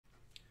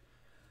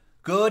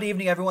Good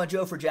evening, everyone.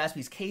 Joe for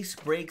Jaspy's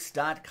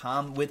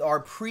CaseBreaks.com with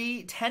our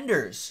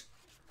Pri-Tenders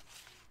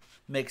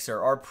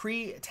mixer. Our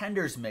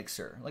Pri-Tenders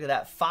mixer. Look at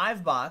that.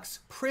 5-box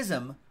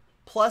Prism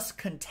plus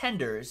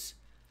Contenders.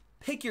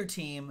 Pick your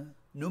team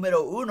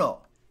numero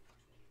uno.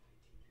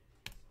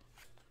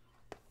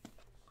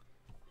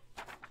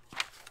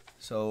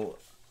 So,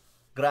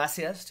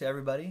 gracias to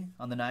everybody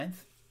on the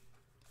 9th.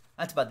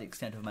 That's about the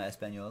extent of my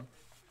Espanol.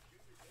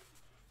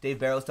 Dave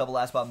Barrows, double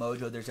last spot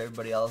mojo. There's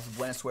everybody else.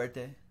 Buena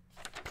suerte.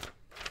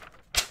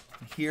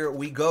 Here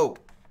we go.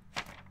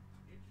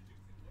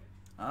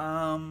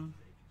 Yeah,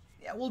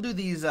 we'll do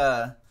these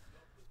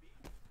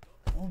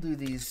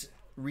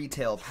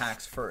retail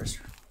packs first.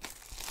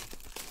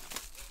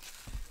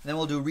 Then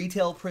we'll do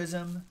retail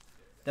Prism,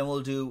 then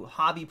we'll do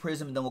hobby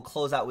Prism, and then we'll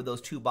close out with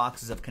those 2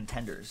 boxes of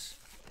Contenders.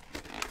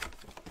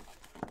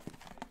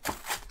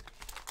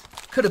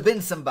 Could have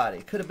been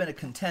somebody. Could have been a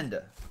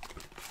contender.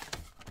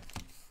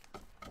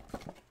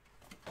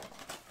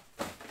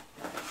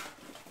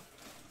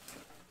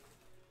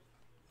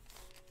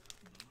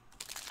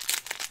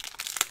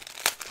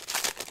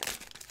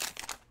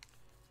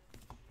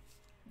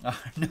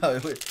 No,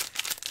 it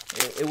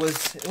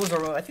was.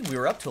 I think we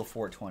were up till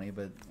 420,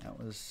 but that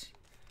was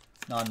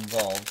not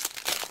involved.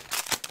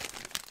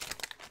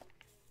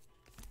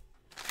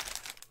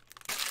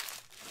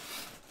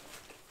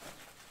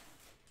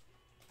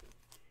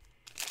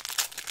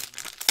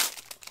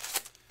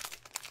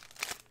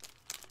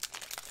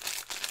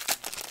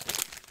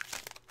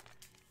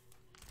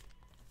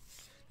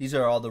 These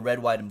are all the red,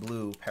 white, and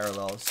blue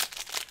parallels.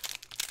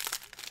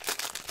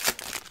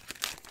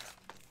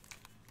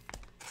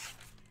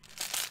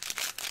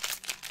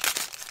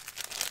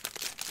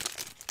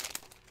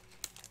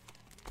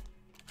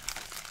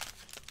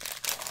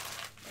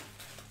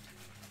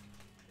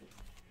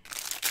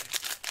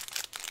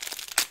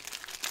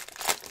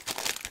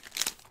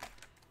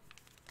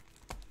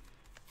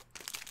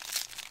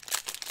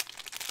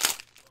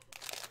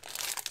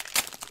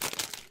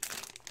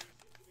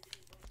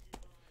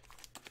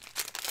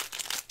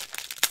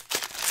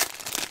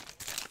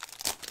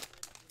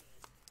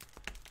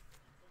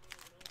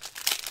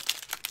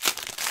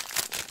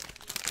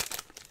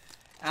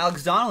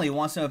 Alex Donnelly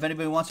wants to know if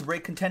anybody wants to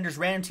break Contenders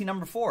random team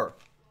number 4.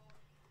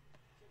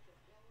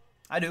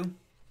 I do.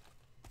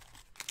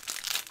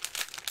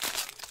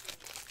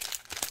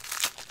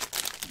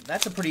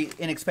 That's a pretty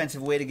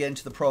inexpensive way to get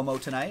into the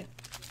promo tonight.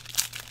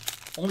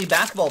 Only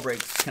basketball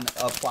breaks can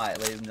apply,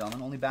 ladies and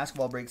gentlemen. Only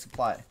basketball breaks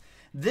apply.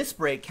 This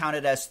break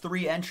counted as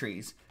 3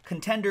 entries.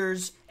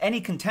 Contenders, any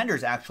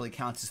Contenders actually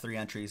counts as 3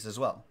 entries as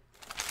well.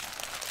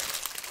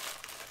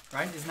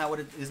 Right? Isn't that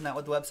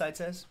what the website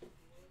says?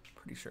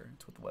 Pretty sure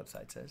it's what the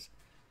website says.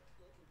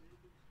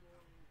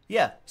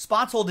 Yeah,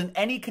 spots hold in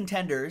any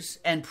Contenders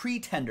and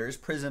Pri-Tenders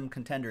Prism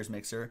Contenders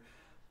mixer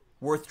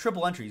worth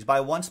triple entries.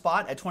 Buy 1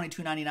 spot at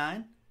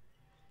 $22.99.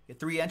 Get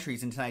 3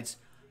 entries in tonight's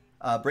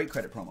break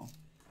credit promo.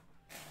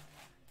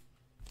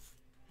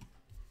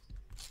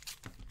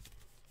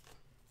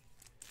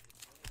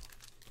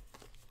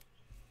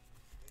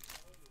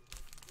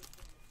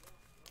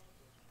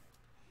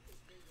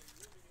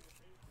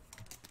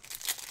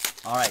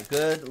 All right,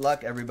 good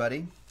luck,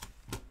 everybody.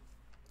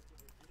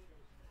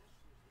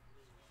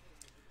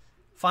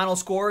 Final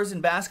scores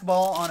in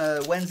basketball on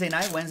a Wednesday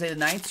night, Wednesday the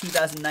 9th,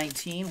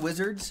 2019.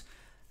 Wizards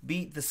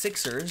beat the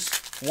Sixers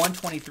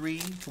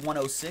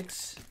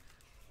 123-106.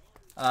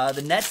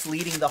 The Nets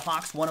leading the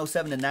Hawks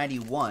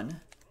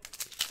 107-91.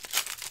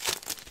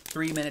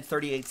 3 minutes,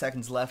 38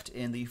 seconds left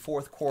in the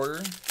 4th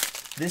quarter.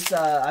 This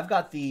I've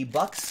got the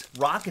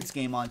Bucks-Rockets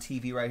game on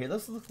TV right here.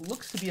 This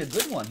looks to be a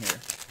good one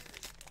here.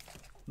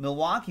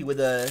 Milwaukee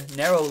with a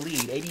narrow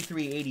lead,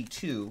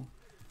 83-82.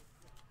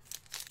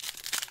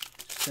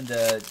 In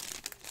the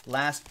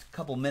last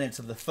couple minutes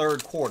of the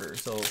 3rd quarter,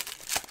 so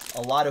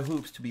a lot of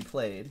hoops to be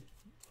played.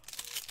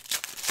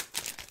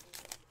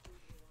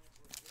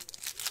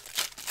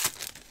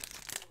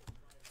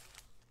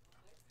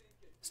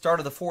 Start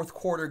of the 4th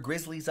quarter,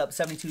 Grizzlies up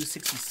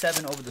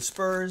 72-67 over the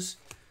Spurs.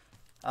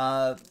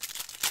 Cavs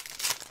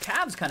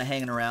kind of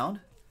hanging around.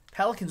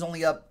 Pelicans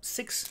only up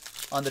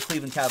 6 on the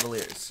Cleveland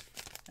Cavaliers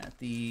at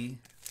the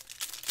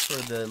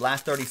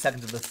last 30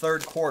 seconds of the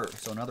 3rd quarter,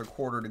 so another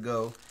quarter to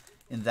go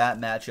in that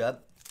matchup.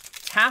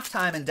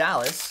 Halftime in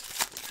Dallas,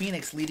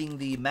 Phoenix leading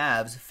the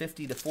Mavs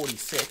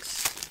 50-46.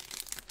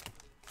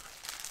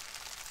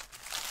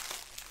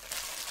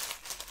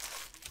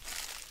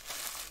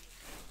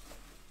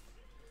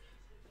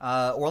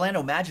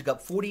 Orlando Magic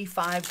up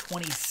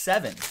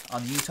 45-27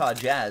 on the Utah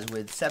Jazz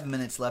with 7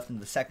 minutes left in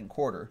the 2nd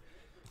quarter.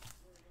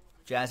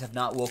 Jazz have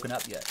not woken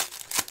up yet.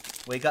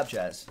 Wake up,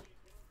 Jazz.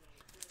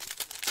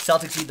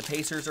 Celtics beat the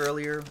Pacers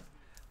earlier,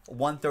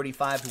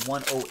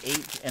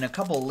 135-108, and a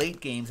couple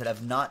late games that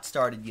have not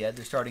started yet.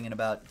 They're starting in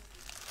about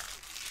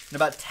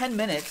 10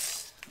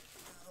 minutes.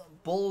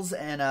 Bulls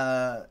and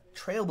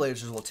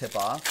Trailblazers will tip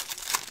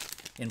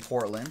off in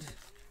Portland.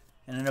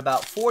 And in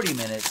about 40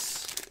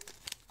 minutes,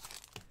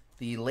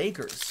 the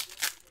Lakers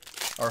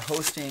are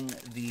hosting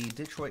the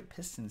Detroit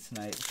Pistons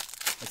tonight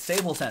at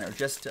Staples Center,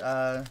 just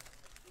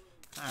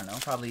I don't know,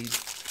 probably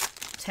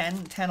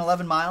 10,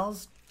 11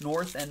 miles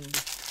north and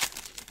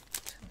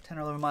 10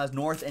 or 11 miles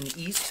north and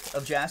east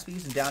of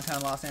Jaspy's in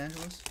downtown Los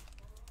Angeles.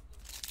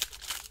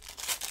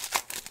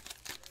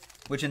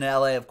 Which in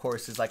LA, of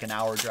course, is like an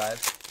hour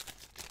drive.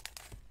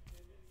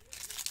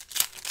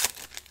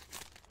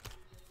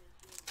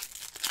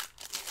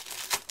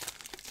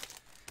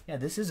 Yeah,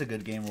 this is a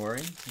good game,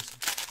 Rory.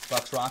 This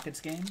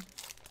Bucks-Rockets game.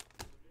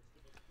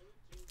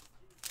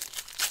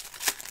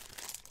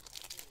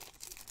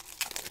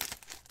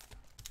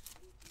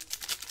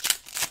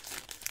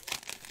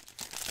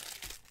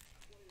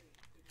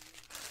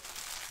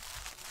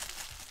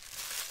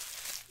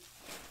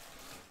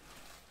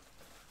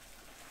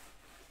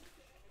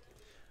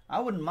 I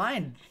wouldn't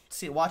mind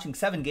watching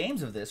 7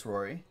 games of this,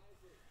 Rory.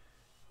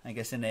 I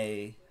guess an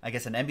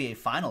NBA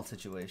final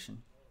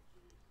situation.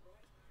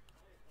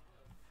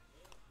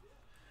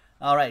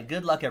 All right,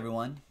 good luck,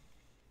 everyone.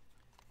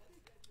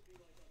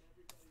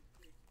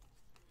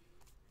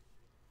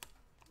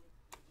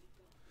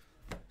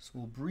 So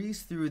we'll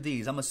breeze through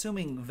these. I'm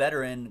assuming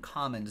veteran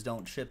commons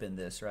don't ship in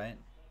this, right?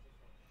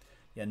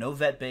 Yeah, no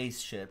vet base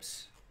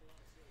ships.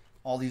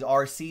 All these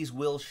RCs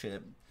will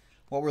ship.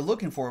 What we're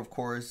looking for, of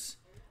course,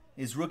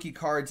 is rookie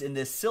cards in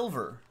this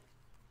silver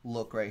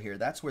look right here.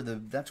 That's where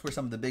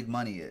some of the big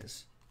money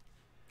is.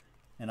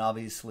 And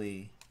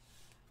obviously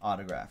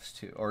autographs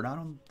too. Or not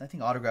on, I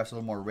think autographs are a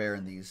little more rare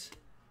in these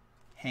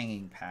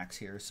hanging packs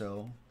here.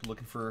 So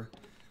looking for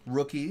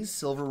rookies,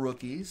 silver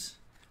rookies.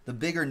 The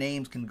bigger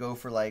names can go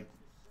for like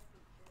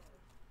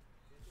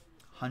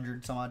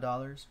 $100 some odd.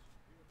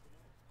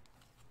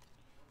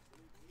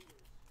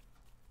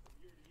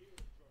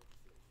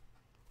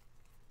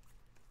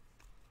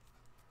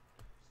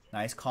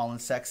 Nice Colin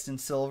Sexton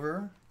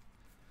silver.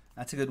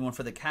 That's a good one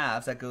for the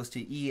Cavs. That goes to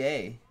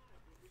EA.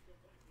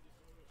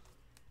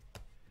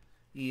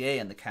 EA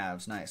and the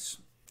Cavs. Nice.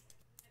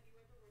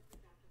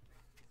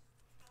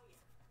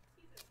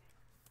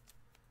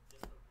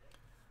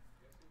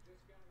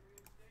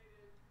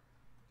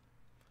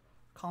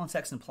 Colin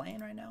Sexton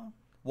playing right now?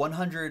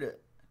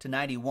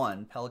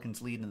 100-91.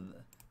 Pelicans lead in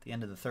the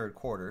end of the third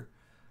quarter,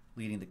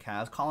 leading the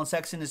Cavs. Colin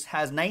Sexton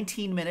has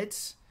 19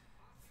 minutes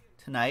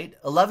tonight.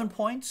 11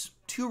 points,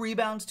 2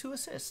 rebounds, 2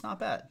 assists. Not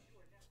bad.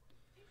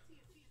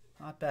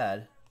 Not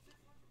bad.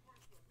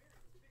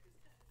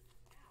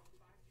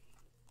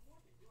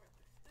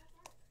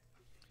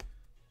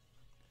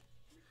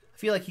 I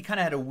feel like he kind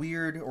of had a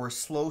weird or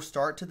slow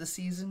start to the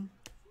season.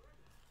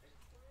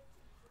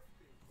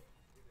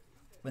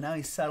 But now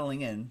he's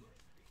settling in,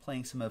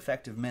 playing some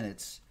effective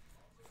minutes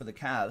for the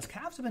Cavs.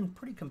 Cavs have been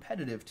pretty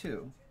competitive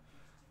too.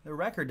 Their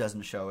record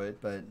doesn't show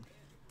it, but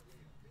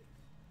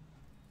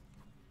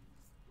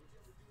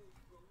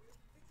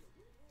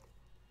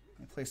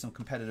they play some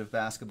competitive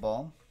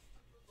basketball.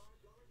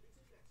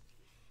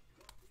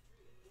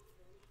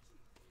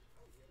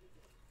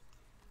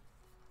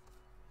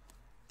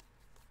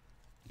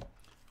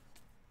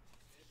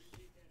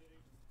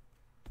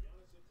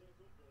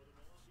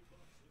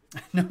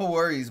 No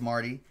worries,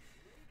 Marty.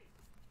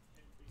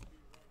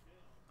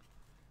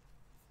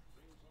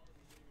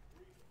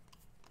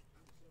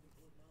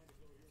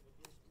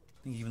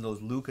 I think even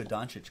those Luka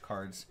Doncic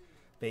cards,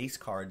 base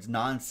cards,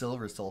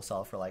 non-silver, still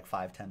sell for like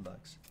 $5-10.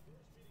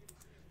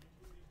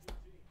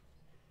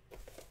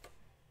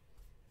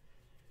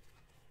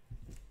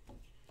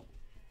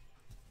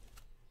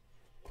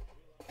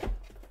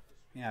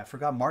 Yeah, I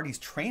forgot Marty's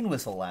train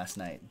whistle last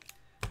night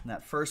in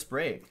that first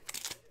break.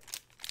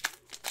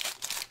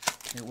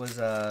 It was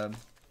a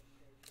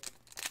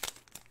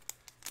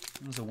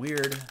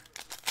weird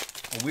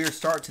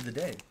start to the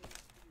day.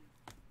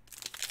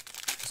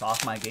 Just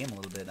off my game a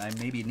little bit. I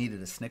maybe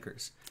needed a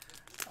Snickers.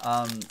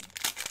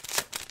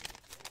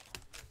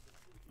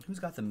 Who's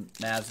got the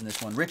Mavs in this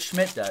one? Rich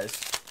Schmidt does.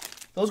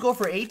 Those go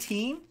for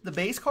 18, the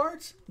base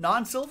cards?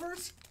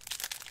 Non-silvers?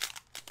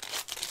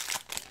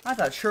 I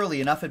thought surely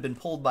enough had been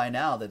pulled by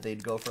now that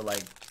they'd go for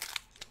like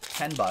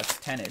 $10,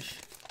 10-ish.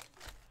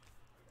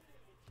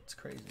 It's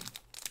crazy.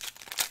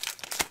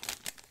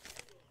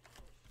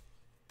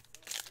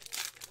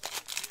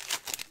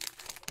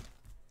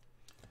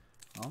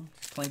 Well,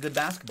 just playing good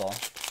basketball.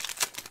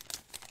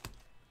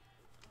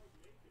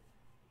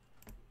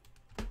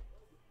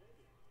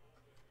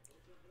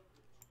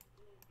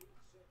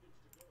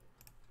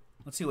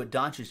 Let's see what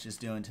Doncic is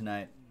doing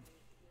tonight.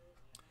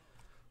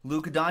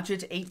 Luka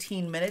Doncic,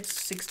 18 minutes,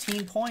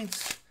 16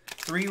 points,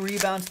 3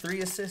 rebounds,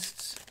 3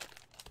 assists.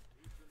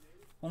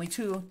 Only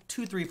two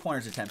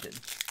three-pointers attempted.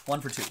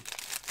 1 for 2.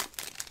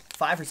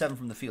 5 for 7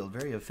 from the field.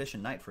 Very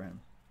efficient night for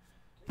him.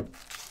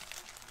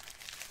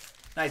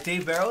 Nice.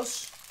 Dave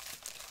Barrows.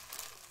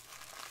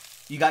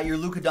 You got your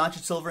Luka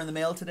Doncic silver in the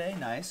mail today?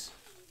 Nice.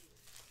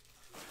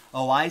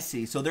 Oh, I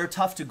see. So they're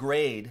tough to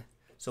grade,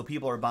 so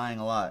people are buying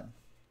a lot.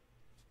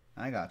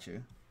 I got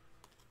you.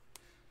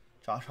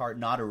 Josh Hart,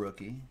 not a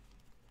rookie.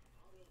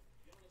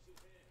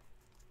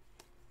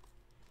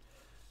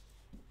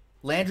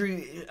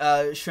 Landry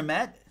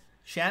Shamet.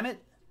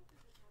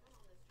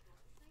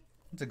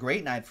 It's a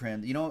great night for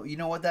him. You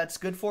know what that's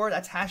good for?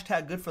 That's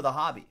hashtag good for the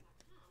hobby.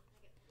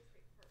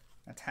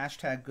 That's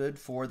hashtag good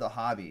for the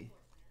hobby.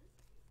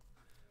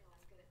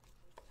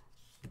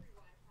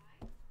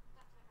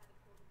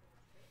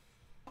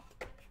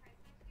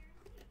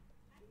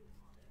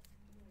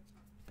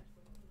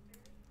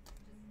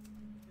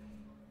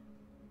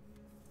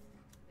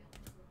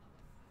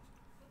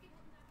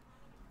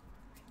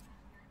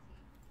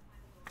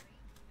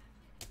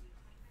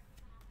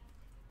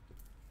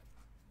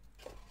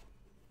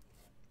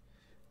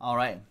 All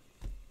right.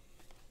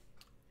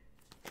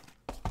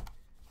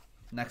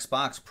 Next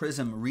box,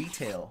 Prism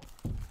Retail.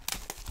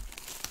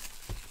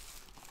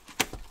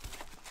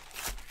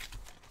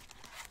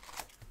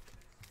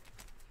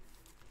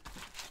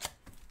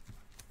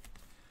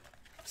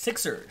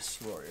 Sixers,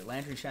 Rory.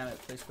 Landry Shamet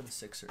plays for the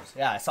Sixers.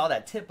 Yeah, I saw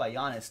that tip by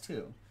Giannis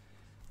too.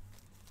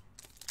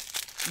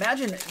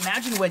 Imagine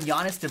when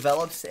Giannis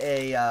develops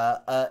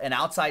an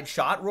outside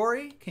shot,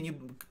 Rory. Can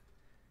you?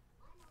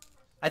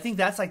 I think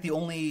that's like the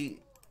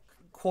only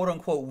quote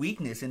unquote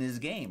weakness in his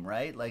game,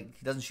 right? Like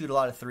he doesn't shoot a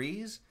lot of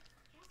threes.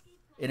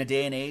 In a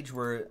day and age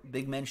where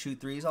big men shoot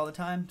threes all the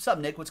time. What's up,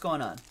 Nick? What's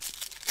going on?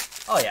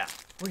 Oh yeah,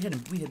 we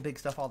hit big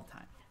stuff all the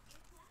time.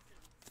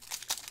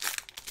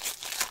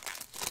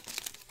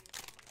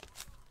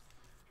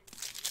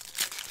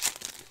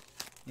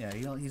 Yeah,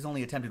 he's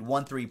only attempted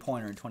 1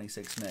 3-pointer in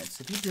 26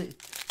 minutes. If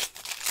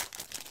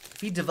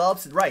he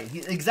develops it right,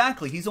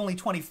 exactly. He's only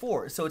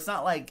 24, so it's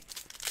not like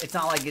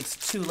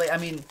it's too late. I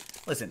mean,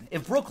 listen,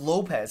 if Brook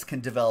Lopez can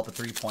develop a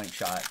 3-point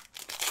shot,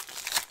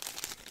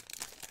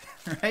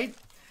 right?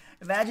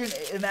 Imagine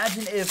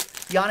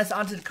if Giannis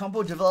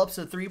Antetokounmpo develops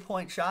a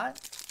 3-point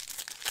shot.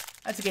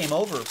 That's a game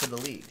over for the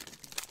league.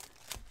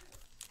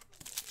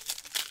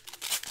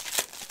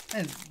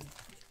 And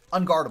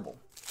unguardable.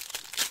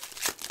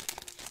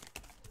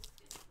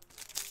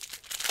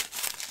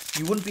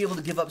 You wouldn't be able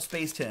to give up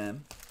space to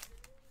him.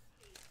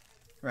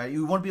 Right?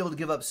 You wouldn't be able to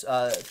give up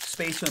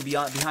space to him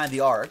behind the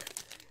arc.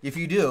 If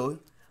you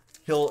do,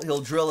 he'll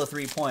drill a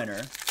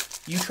 3-pointer.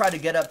 You try to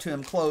get up to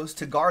him close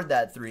to guard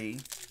that 3.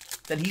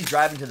 Then he's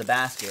driving to the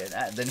basket.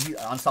 Then he's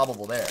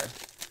unstoppable there.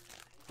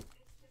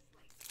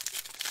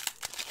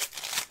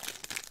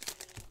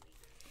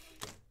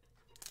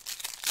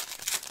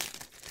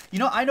 You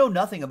know, I know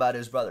nothing about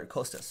his brother,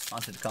 Kostas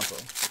Antetokounmpo.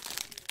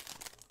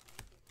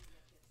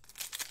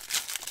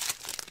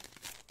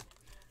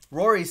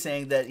 Rory's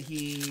saying that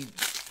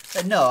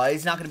no,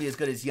 he's not going to be as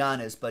good as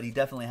Giannis, but he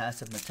definitely has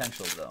some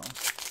potential, though.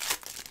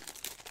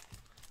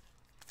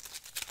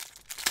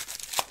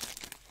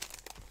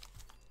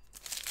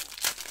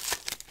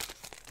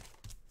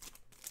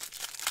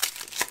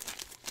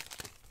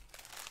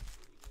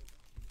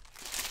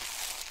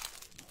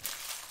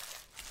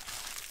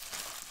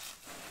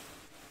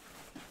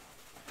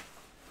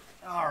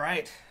 All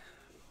right.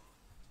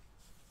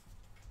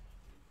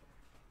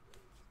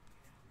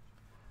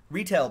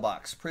 Retail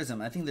box,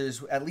 Prism. I think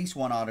there's at least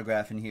one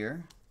autograph in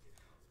here,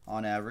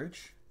 on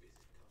average.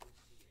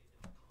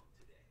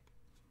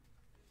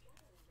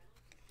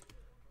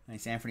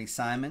 Nice Anthony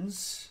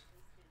Simons.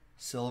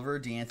 Silver,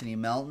 DeAnthony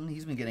Melton.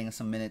 He's been getting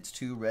some minutes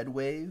too. Red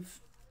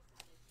Wave.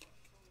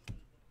 I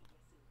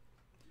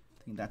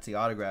think that's the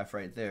autograph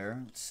right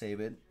there. Let's save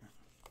it.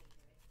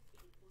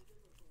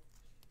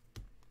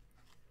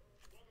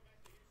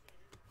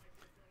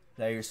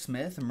 Zaire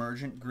Smith,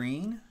 Emergent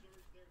Green.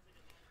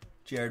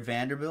 Jared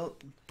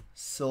Vanderbilt,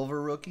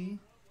 Silver Rookie.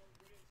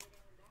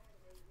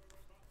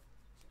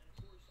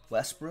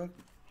 Westbrook.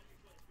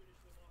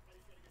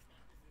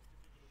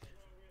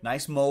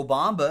 Nice Mo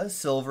Bamba,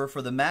 Silver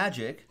for the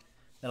Magic.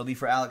 That'll be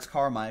for Alex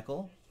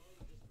Carmichael.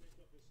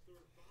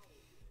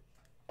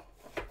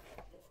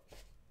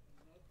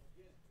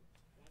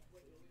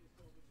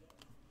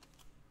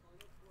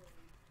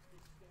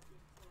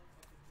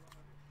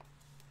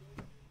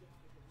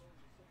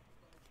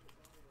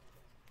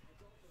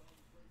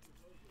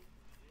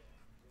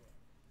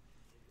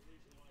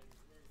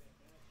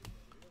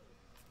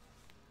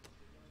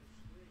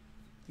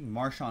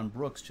 Marshawn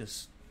Brooks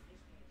just,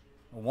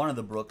 one of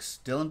the Brooks,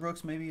 Dylan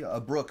Brooks maybe,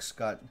 Brooks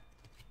got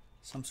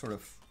some sort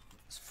of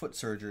foot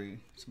surgery,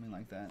 something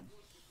like that.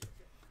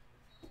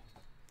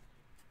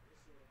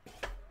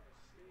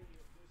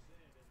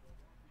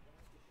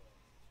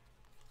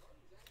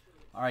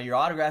 All right, your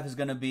autograph is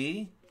going to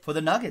be for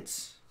the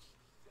Nuggets.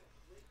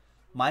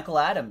 Michael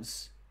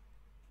Adams.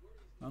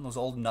 On those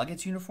old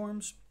Nuggets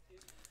uniforms.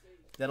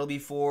 That'll be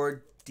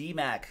for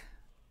D-Mac,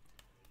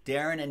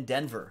 Darren in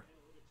Denver.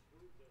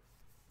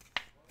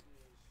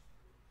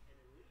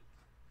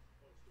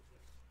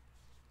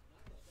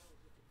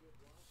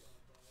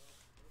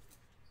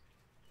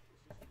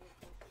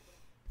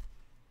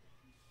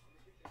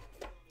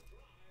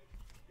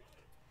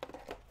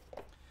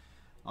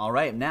 All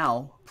right,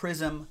 now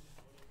Prism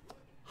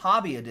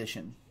Hobby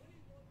Edition.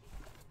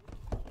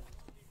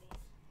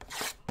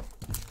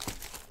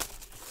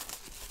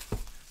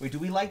 Wait, do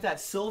we like that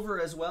silver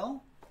as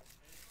well?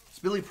 Is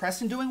Billy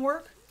Preston doing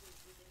work?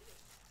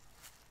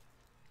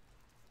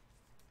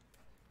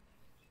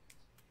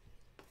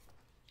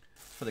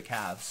 For the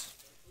Cavs.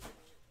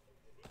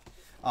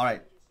 All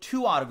right,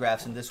 2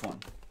 autographs in this one.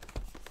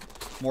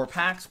 More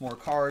packs, more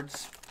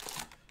cards.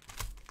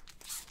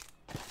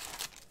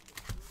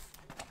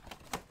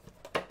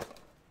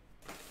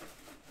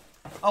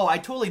 Oh, I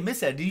totally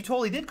missed that. You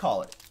totally did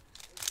call it.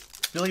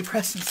 Billy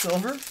Preston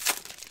Silver.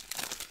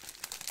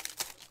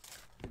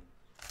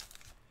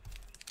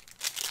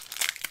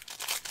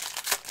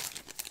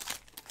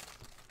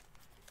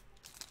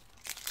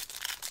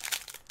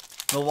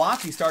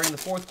 Milwaukee starting the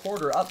fourth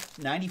quarter up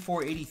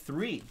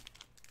 94-83.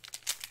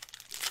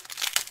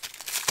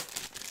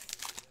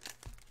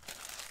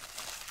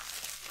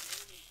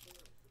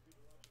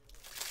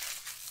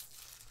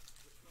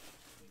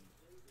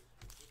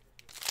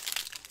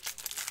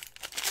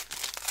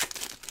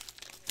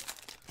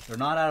 They're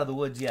not out of the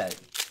woods yet.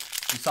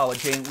 We saw what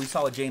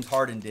James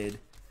Harden did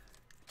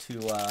to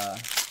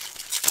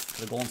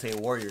the Golden State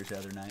Warriors the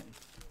other night.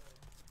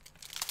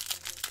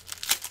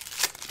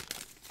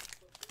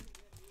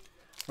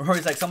 Or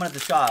he's like someone at the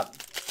shop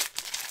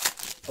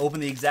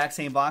opened the exact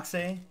same box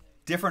day,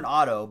 different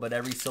auto, but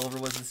every silver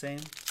was the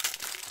same.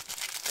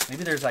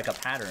 Maybe there's like a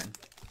pattern.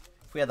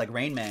 If we had like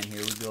Rain Man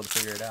here, we'd be able to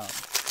figure it out.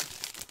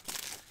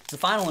 It's the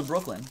final in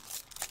Brooklyn.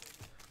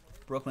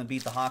 Brooklyn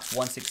beat the Hawks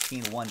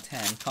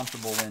 116-110.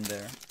 Comfortable win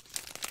there.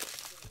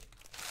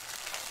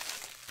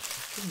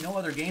 No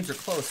other games are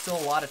close. Still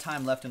a lot of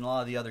time left in a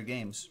lot of the other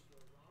games.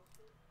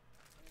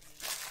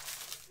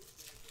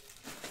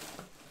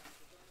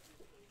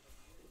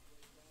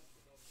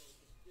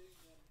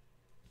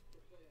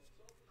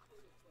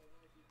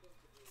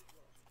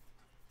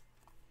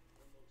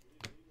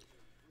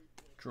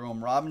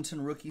 Jerome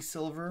Robinson, rookie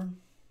silver.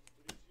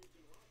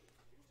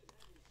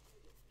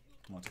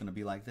 Well, it's going to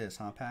be like this,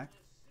 huh, Pack?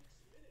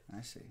 I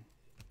see.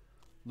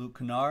 Luke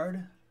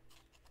Kennard.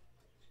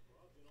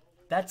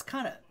 That's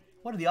kind of...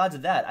 What are the odds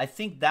of that? I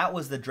think that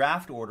was the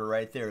draft order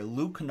right there.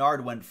 Luke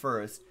Kennard went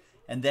first,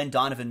 and then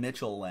Donovan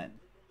Mitchell went.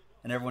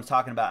 And everyone's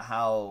talking about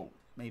how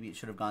maybe it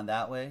should have gone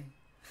that way.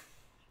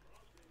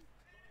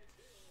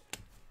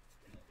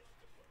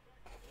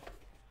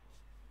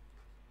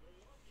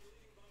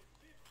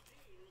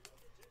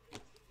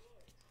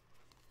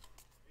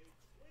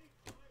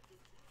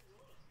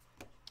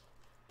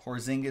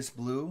 Porzingis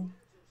blue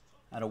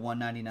out of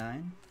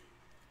 199.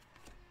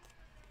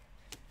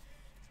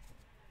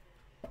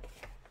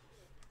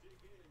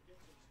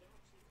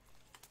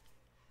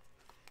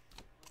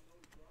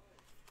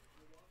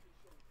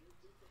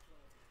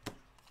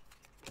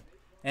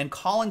 And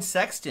Colin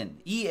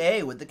Sexton,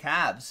 EA with the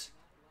Cavs.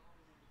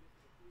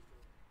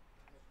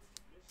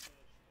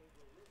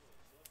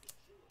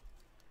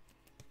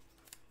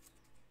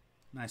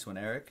 Nice one,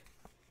 Eric.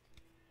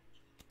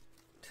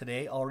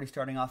 Today already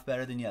starting off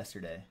better than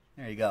yesterday.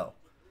 There you go.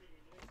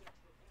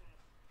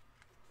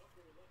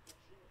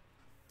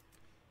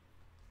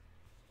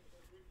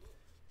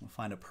 We'll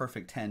find a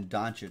perfect 10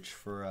 Doncic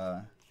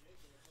for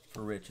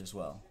Rich as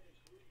well.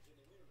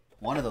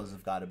 One of those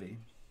have got to be.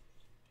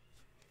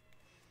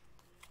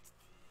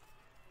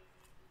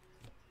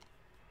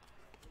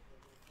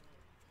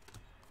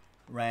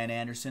 Ryan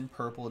Anderson,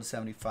 purple to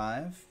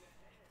 75.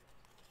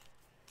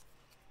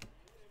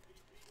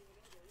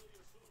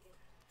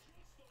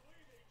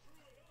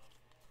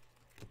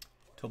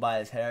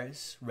 Tobias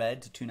Harris,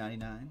 red to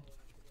 299.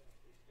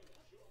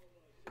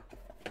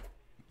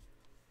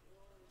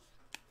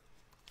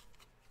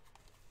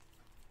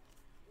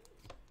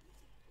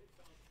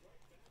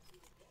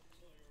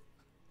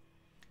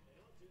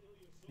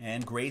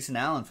 And Grayson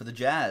Allen for the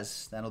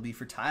Jazz. That'll be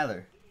for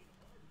Tyler.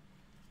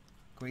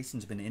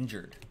 Grayson's been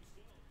injured.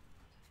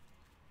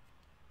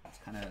 It's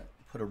kind of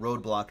put a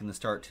roadblock in the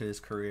start to his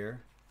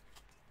career.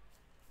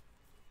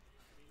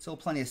 Still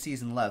plenty of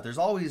season left. There's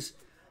always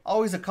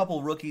a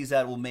couple rookies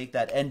that will make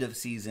that end of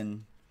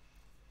season.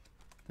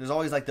 There's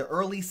always like the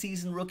early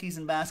season rookies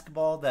in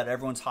basketball that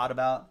everyone's hot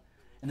about.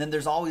 And then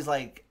there's always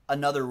like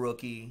another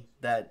rookie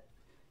that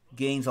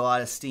gains a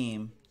lot of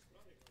steam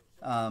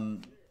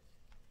in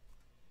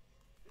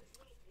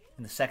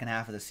the second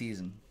half of the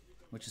season,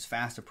 which is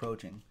fast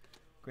approaching.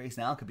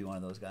 Grayson Allen could be one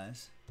of those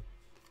guys.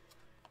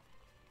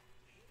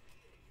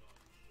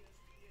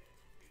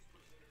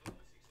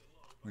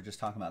 We're just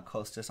talking about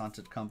Kostas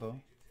Antetokounmpo.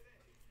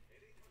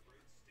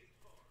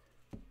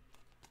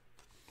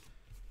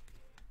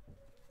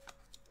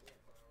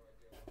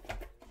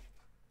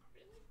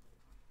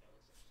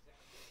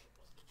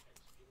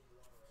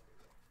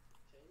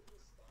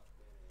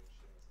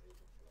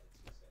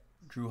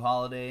 Drew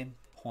Holiday,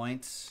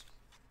 points.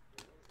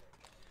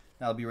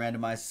 That'll be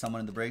randomized to someone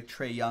in the break.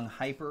 Trae Young,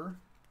 hyper.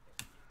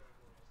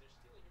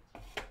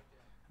 And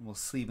we'll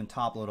sleeve and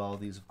top load all of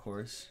these, of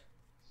course.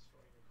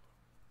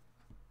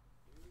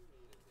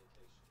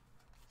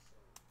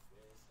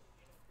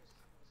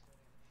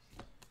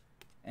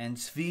 And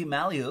Svi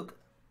Maliuk,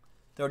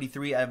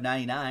 33 out of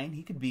 99.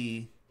 He could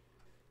be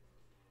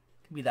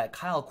that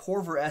Kyle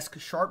Korver-esque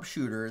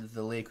sharpshooter that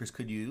the Lakers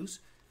could use.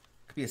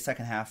 Could be a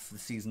second half of the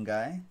season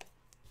guy.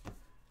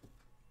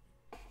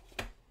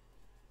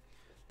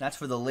 That's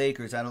for the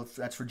Lakers.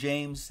 That's for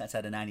James. That's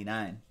at a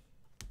 99.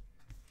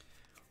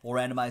 We'll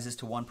randomize this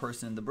to one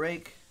person in the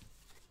break.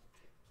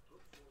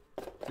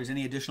 there's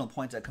any additional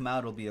points that come out,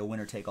 it'll be a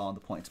winner take all on the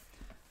points.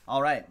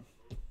 All right.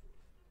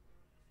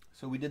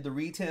 So we did the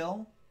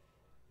retail.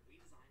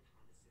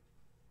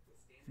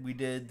 We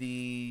did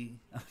the...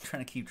 I'm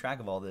trying to keep track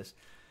of all this.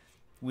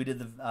 We did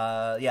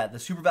the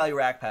Super Value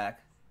Rack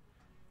Pack,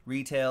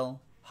 retail,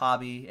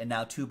 hobby, and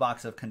now 2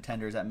 boxes of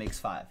contenders. That makes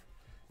 5.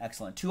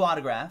 Excellent. 2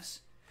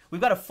 autographs.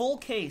 We've got a full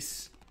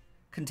case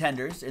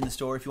contenders in the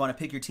store if you want to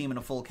pick your team in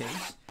a full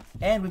case.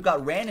 And we've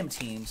got random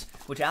teams,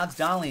 which Alex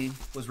Donnelly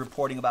was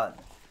reporting about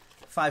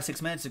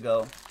 5-6 minutes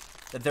ago,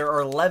 that there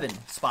are 11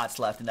 spots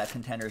left in that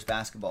contenders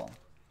basketball.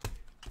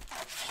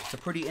 It's a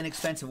pretty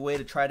inexpensive way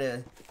to try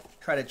to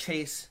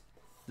chase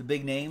the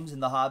big names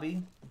in the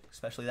hobby,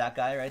 especially that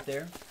guy right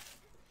there.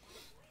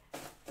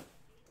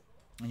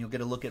 And you'll get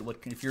a look at what,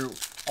 if you're,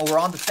 we're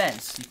on the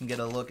fence, you can get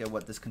a look at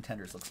what this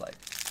contenders looks like.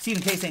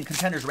 Stephen K saying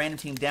contenders random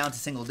team down to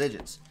single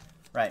digits.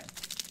 Right.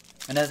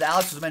 And as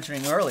Alex was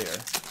mentioning earlier,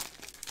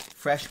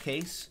 fresh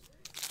case,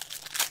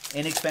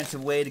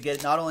 inexpensive way to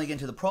get, not only get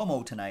into the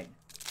promo tonight,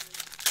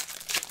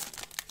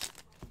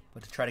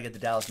 but to try to get the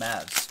Dallas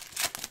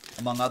Mavs,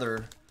 among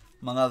other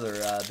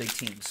big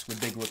teams with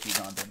big rookies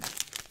on them.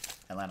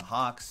 Atlanta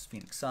Hawks,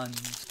 Phoenix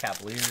Suns,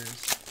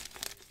 Cavaliers,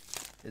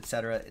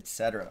 etc.,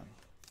 etc.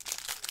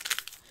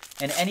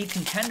 And any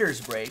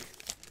contenders break,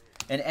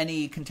 and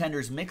any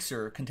contenders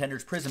mixer,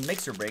 contenders prism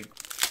mixer break,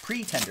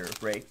 pre-tender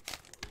break,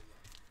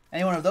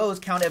 any one of those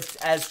count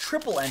as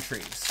triple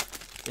entries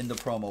in the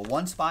promo.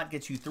 1 spot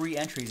gets you 3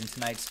 entries in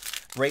tonight's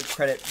break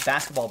credit,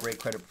 basketball break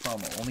credit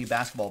promo. Only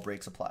basketball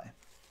breaks apply.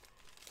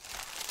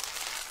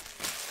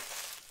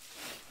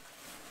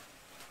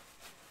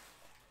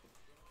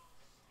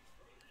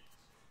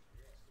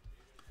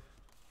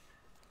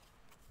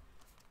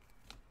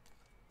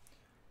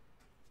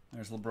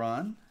 There's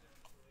LeBron.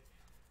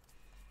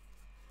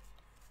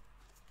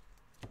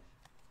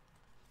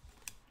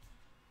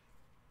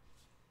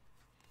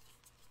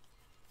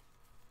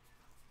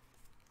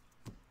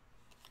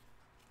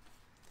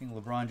 I think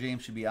LeBron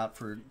James should be out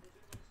for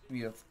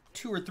maybe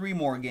 2 or 3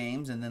 more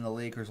games, and then the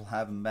Lakers will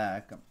have him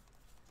back.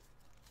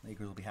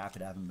 Lakers will be happy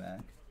to have him back.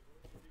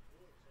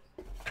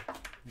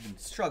 He's been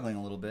struggling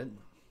a little bit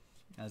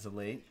as of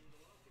late.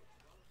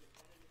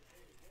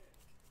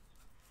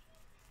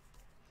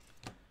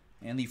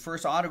 And the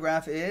first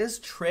autograph is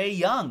Trae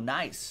Young.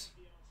 Nice.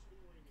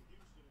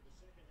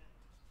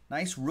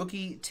 Nice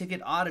rookie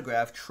ticket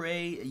autograph.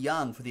 Trae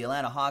Young for the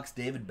Atlanta Hawks,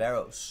 David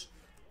Barros.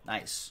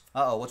 Nice.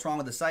 Uh-oh, what's wrong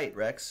with the site,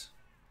 Rex?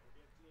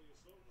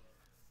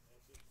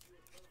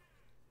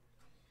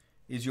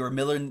 Is your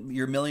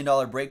 $1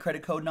 million break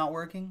credit code not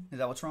working? Is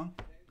that what's wrong?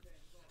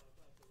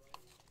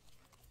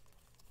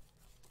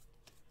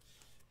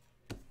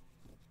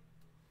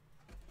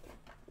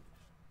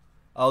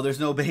 Oh, there's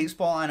no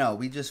baseball? I know.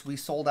 We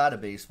sold out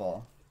of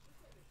baseball.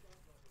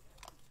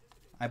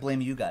 I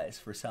blame you guys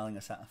for selling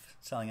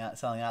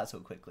out so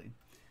quickly.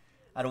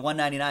 Out of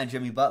 199,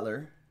 Jimmy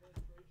Butler.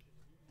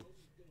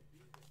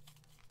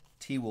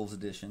 T-Wolves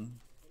edition.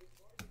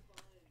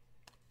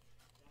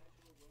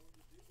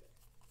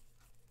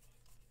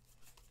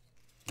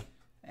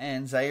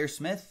 And Zaire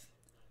Smith,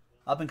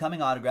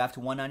 up-and-coming autograph to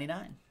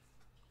 199.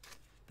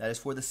 That is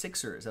for the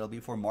Sixers. That'll be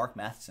for Mark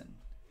Matheson.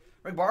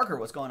 Rick Barker,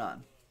 what's going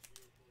on?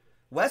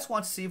 Wes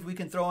wants to see if we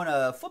can throw in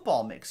a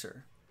football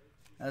mixer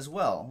as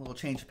well. A little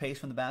change of pace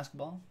from the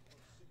basketball.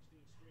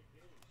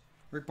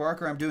 Rick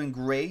Barker, I'm doing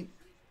great.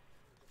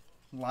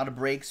 A lot of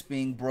breaks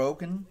being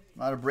broken. A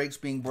lot of breaks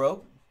being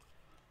broke.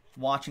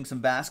 Watching some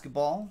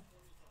basketball.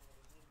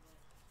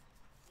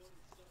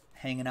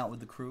 Hanging out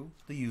with the crew,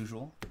 the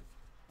usual.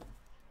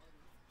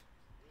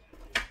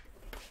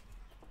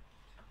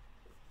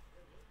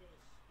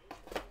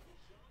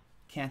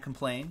 Can't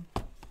complain.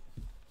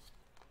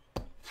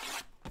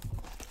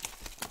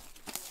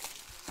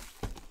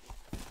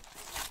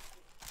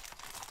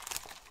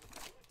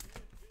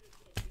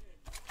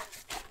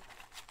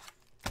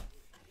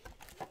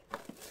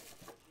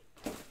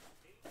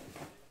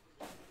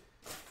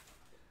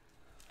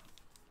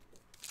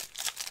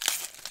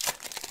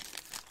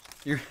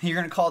 You're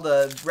gonna call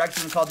the Rex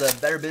gonna call the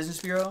Better Business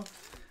Bureau?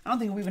 I don't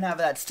think we even have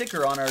that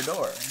sticker on our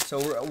door,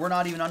 so we're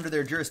not even under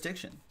their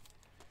jurisdiction.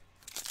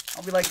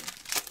 I'll be like,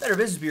 Better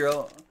Business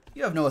Bureau,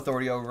 you have no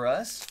authority over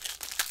us.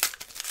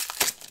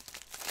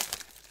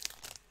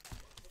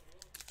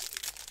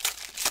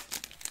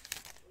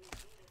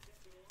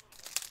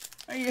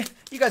 You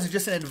guys are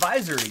just an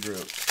advisory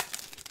group.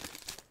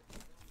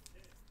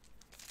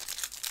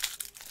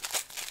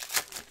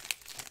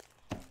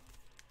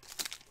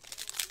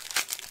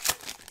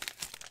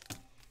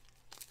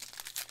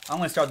 I'm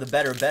going to start the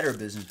Better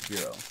Business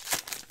Bureau.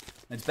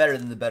 It's better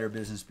than the Better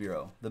Business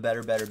Bureau. The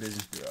Better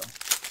Business Bureau.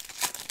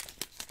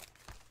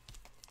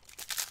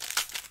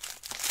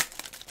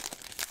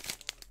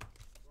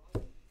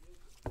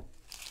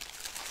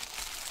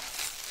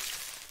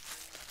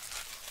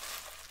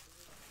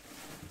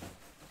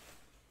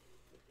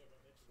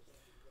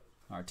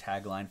 Our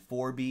tagline,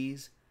 4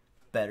 Bs,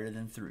 better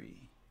than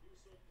 3.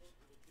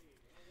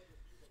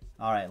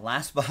 All right,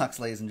 last box,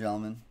 ladies and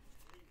gentlemen.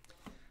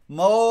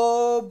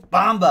 Mo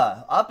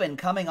Bamba,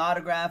 up-and-coming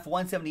autograph,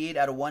 178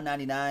 out of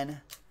 199.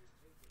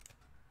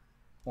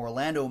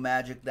 Orlando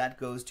Magic, that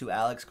goes to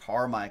Alex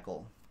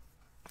Carmichael.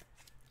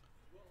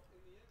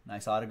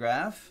 Nice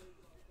autograph.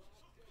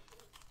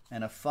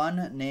 And a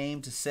fun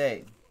name to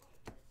say.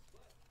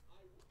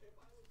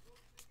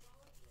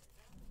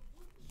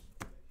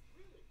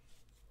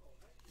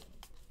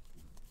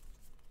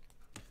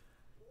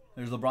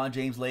 There's LeBron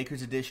James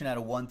Lakers edition out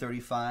of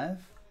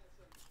 135.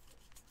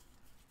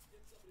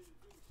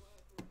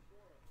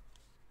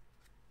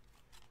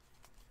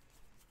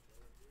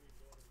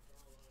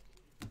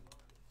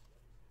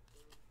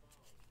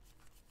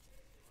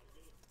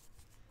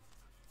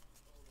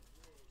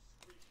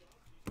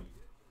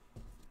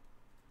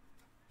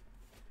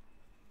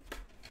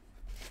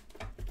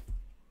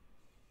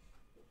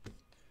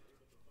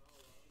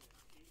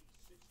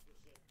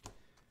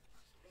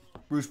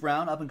 Bruce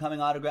Brown, up-and-coming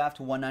autograph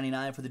to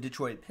 199 for the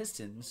Detroit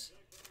Pistons.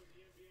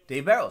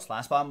 Dave Barros,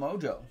 last spot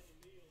mojo.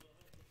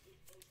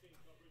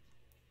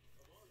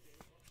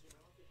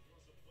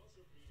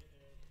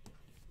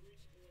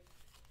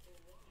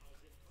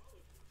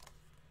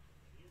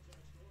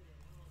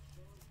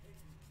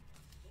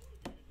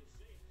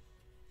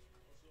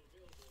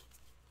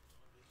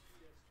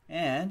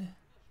 And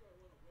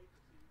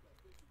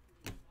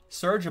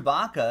Serge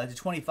Ibaka to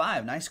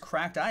 25. Nice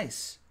cracked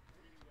ice.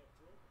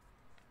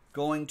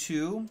 Going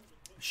to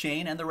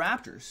Shane and the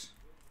Raptors.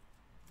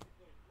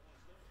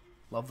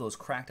 Love those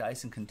cracked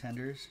ice and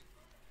Contenders.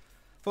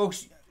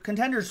 Folks,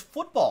 Contenders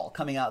football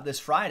coming out this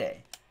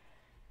Friday.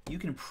 You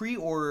can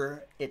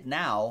pre-order it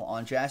now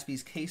on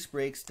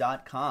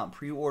jaspyscasebreaks.com.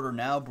 Pre-order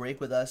now, break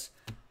with us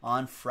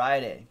on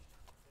Friday.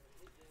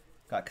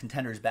 Got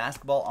Contenders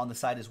basketball on the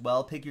site as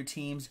well. Pick your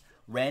teams,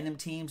 random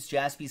teams,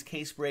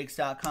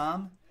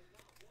 jaspyscasebreaks.com.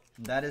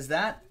 That is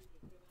that.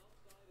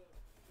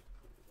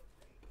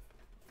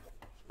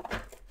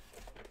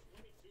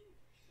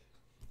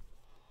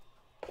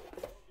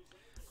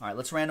 All right,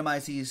 let's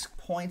randomize these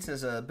points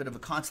as a bit of a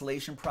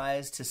consolation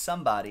prize to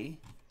somebody.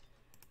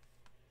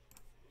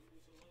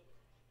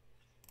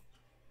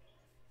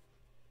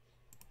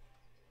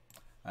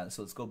 All right,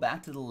 so let's go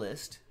back to the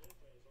list.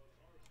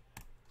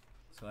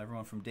 So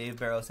everyone from Dave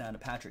Barros down to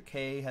Patrick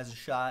K has a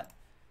shot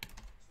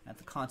at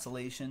the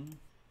consolation.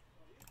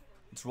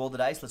 Let's roll the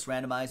dice. Let's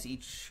randomize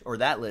each, or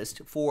that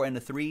list, 4 and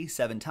a 3,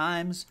 7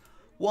 times.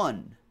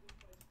 1,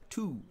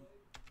 2,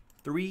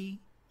 3,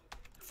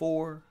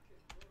 4,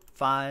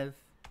 5,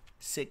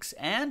 6,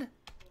 and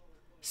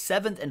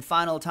 7th and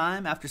final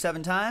time. After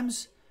 7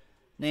 times,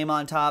 name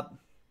on top,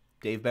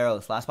 Dave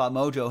Barros. Last Spot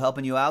Mojo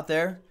helping you out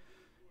there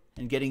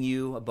and getting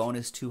you a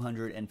bonus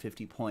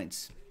 250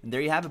 points. And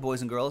there you have it, boys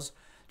and girls.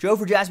 Joe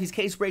for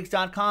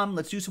JaspysCaseBreaks.com.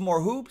 Let's do some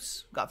more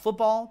hoops. Got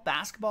football,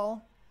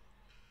 basketball,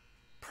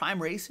 Prime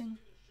Racing.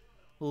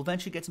 We'll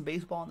eventually get some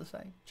baseball on the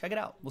site. Check it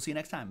out. We'll see you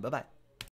next time. Bye-bye.